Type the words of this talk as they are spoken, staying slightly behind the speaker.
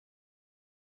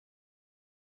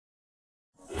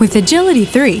With Agiltiy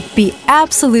 3, be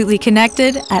absolutely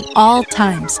connected at all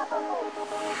times.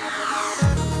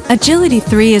 Agiltiy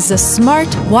 3 is a smart,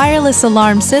 wireless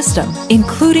alarm system,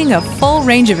 including a full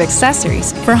range of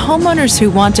accessories for homeowners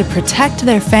who want to protect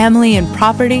their family and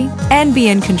property and be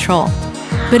in control.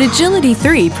 But Agiltiy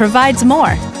 3 provides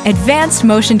more. Advanced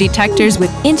motion detectors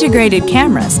with integrated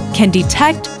cameras can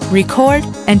detect, record,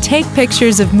 and take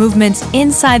pictures of movements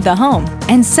inside the home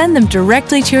and send them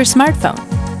directly to your smartphone.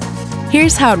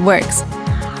 Here's how it works.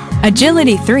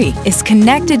 Agiltiy 3 is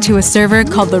connected to a server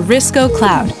called the Risco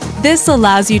Cloud. This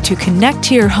allows you to connect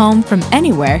to your home from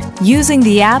anywhere using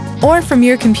the app or from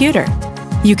your computer.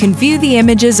 You can view the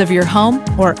images of your home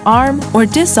or arm or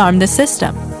disarm the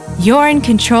system. You're in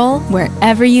control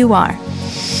wherever you are.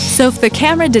 So if the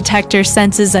camera detector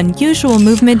senses unusual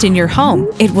movement in your home,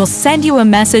 it will send you a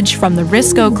message from the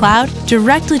Risco Cloud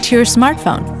directly to your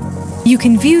smartphone. You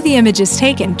can view the images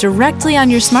taken directly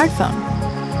on your smartphone.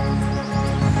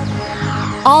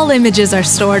 All images are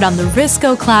stored on the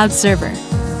Risco Cloud server.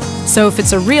 So if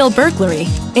it's a real burglary,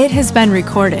 it has been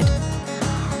recorded.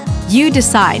 You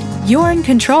decide. You're in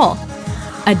control.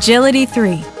 Agiltiy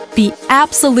 3. Be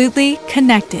absolutely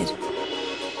connected.